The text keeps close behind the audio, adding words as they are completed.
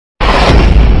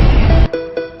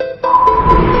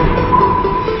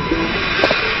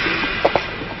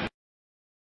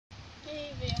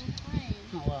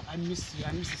miss you.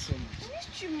 I miss you so much. I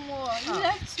missed you more. You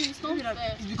left me. It's not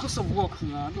fair. It's because of work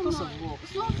now. Because of work.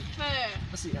 It's not fair.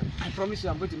 See, I promise you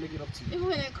I'm going to make it up to you. Even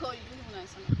when I call you, don't even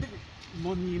answer.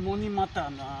 Money matter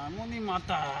now. Money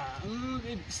matter.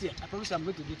 See, I promise you I'm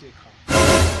going to get you a car.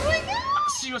 Oh my God!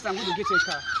 Serious, I'm going to get you a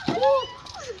car.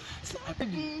 See, I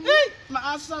beg you. Hey, my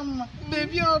awesome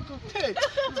baby uncle. Hey,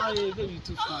 Hey, baby, you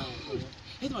too fine.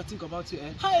 Anything I think about you,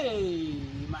 eh? Hey,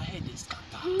 my head is scattered.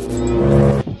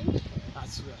 I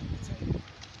swear, I tell you.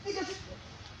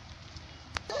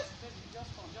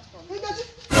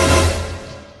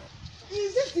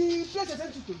 Is this the place I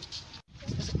sent you to?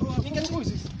 Who is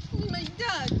this? My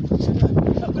dad.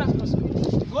 Good afternoon.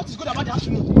 What is good about the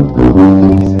afternoon?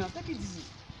 Take it easy.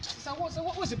 So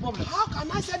what's the problem? How can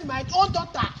I send my own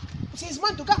daughter? She's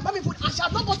meant to come buy me food and she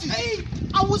has not bought it. Hey,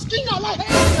 I will skin her life.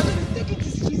 Hey, take it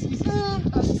easy.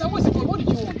 So what's the problem? What did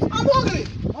you want? I'm hungry.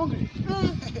 Hungry?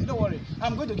 Don't worry.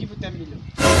 I'm going to give you 10 million.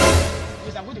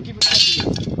 Yes, I'm going to give you 10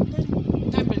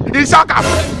 million. 10 million. It's okay.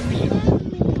 10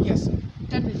 million. Yes,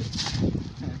 10 million.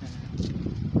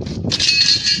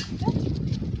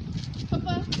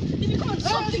 Papa, did you come and do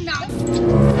something now?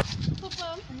 Papa.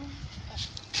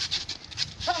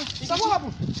 So what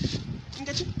happened?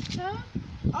 Huh?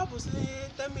 I was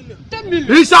saying 10 million. 10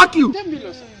 million. He shock you. 10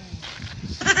 million.